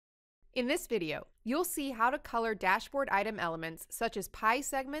In this video, you'll see how to color dashboard item elements such as pie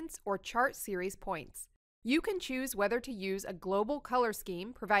segments or chart series points. You can choose whether to use a global color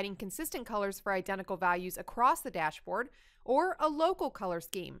scheme providing consistent colors for identical values across the dashboard, or a local color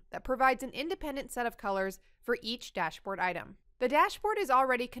scheme that provides an independent set of colors for each dashboard item. The dashboard is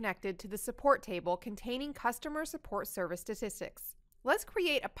already connected to the support table containing customer support service statistics. Let's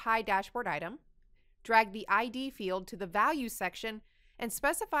create a pie dashboard item, drag the ID field to the Values section, and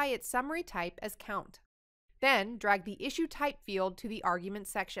specify its summary type as count. Then drag the Issue Type field to the Arguments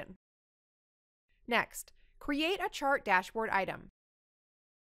section. Next, create a chart dashboard item.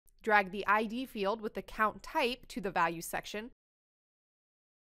 Drag the ID field with the count type to the Values section,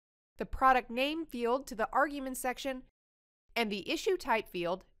 the Product Name field to the Arguments section, and the Issue Type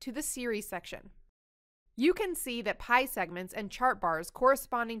field to the Series section. You can see that pie segments and chart bars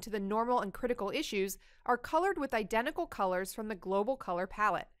corresponding to the normal and critical issues are colored with identical colors from the global color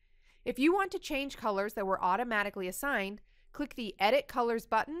palette. If you want to change colors that were automatically assigned, click the Edit Colors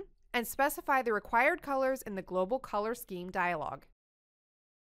button and specify the required colors in the Global Color Scheme dialog.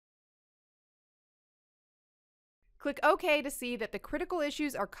 Click OK to see that the critical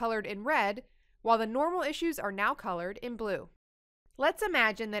issues are colored in red, while the normal issues are now colored in blue. Let's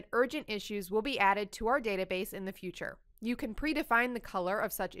imagine that urgent issues will be added to our database in the future. You can predefine the color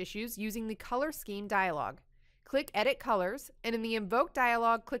of such issues using the Color Scheme dialog. Click Edit Colors, and in the Invoke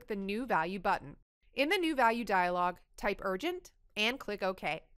dialog, click the New Value button. In the New Value dialog, type Urgent and click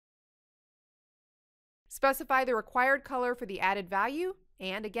OK. Specify the required color for the added value,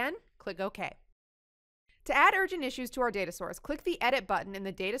 and again, click OK. To add urgent issues to our data source, click the Edit button in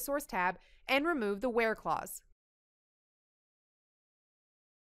the Data Source tab and remove the Where clause.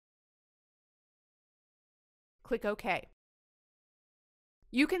 Click OK.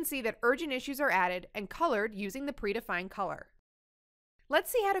 You can see that urgent issues are added and colored using the predefined color.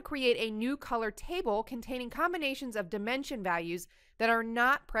 Let's see how to create a new color table containing combinations of dimension values that are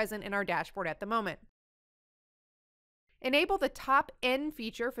not present in our dashboard at the moment. Enable the top N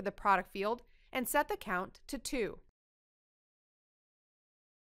feature for the product field and set the count to 2.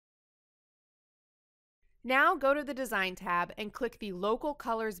 Now go to the Design tab and click the Local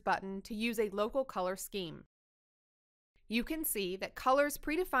Colors button to use a local color scheme. You can see that colors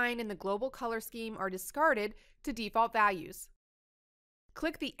predefined in the global color scheme are discarded to default values.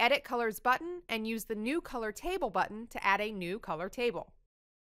 Click the Edit Colors button and use the New Color Table button to add a new color table.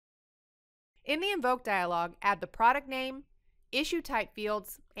 In the Invoke dialog, add the product name, issue type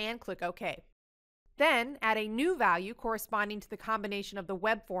fields, and click OK. Then add a new value corresponding to the combination of the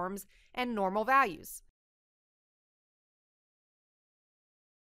web forms and normal values.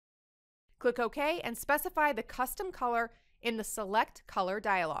 Click OK and specify the custom color in the Select Color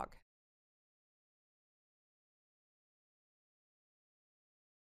dialog.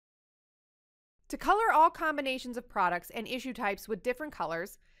 To color all combinations of products and issue types with different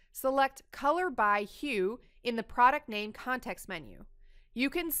colors, select Color by Hue in the Product Name context menu. You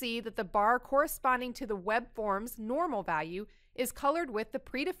can see that the bar corresponding to the web form's normal value is colored with the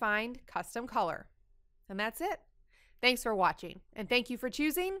predefined custom color. And that's it. Thanks for watching, and thank you for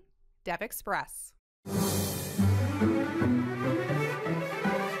choosing DevExpress.